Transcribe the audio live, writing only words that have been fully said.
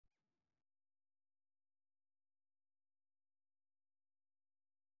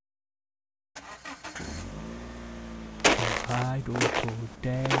pride och på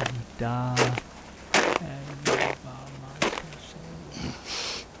detta. Vad man ska säga.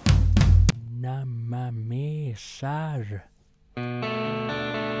 Namamesar.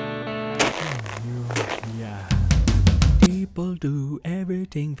 Yeah. People do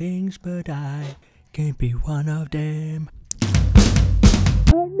everything things, but I can't be one of them.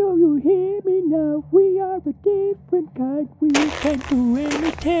 I know you hear me now. We are a different kind. We can't do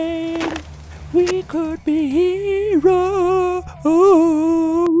anything. We could be heroes.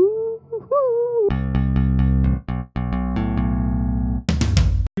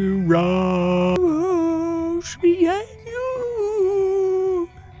 Heroes, me and you.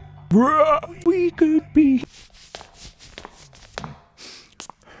 We could be.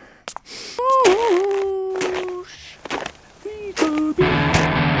 We could be.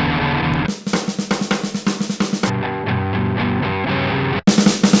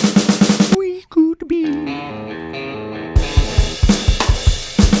 We could be.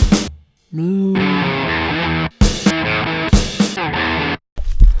 No.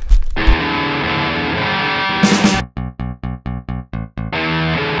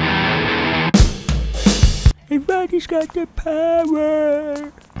 Everybody's got the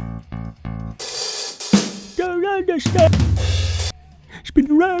power. Don't understand. Spin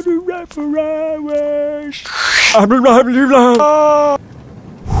around and round for hours. I'm alive,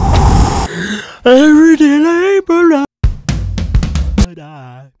 every day labor. But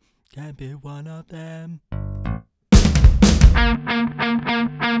I can't be one of them.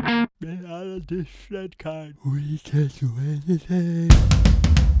 They are a different kind. We can't do anything.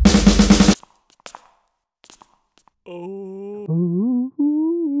 Oh.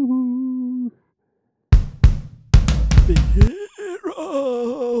 The hero,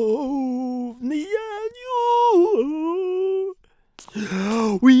 me and you.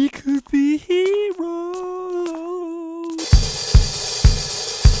 We could be heroes.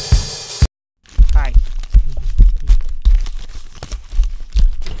 Hi.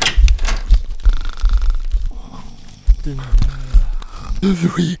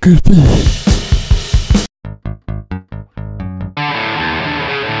 We could be.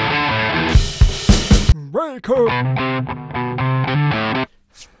 Break up.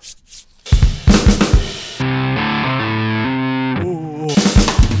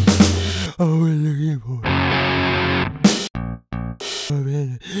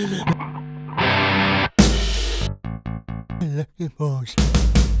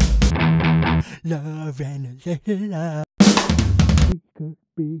 Love and love. We could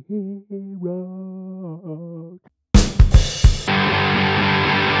be heroes.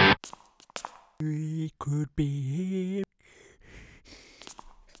 We could be heroes.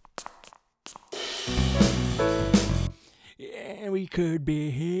 Yeah, we could be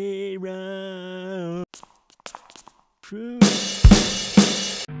heroes. True.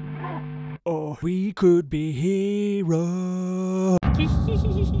 Oh, we could be heroes.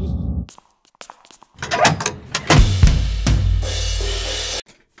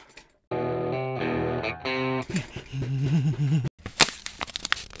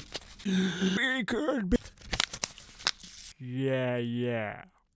 We could be. Yeah.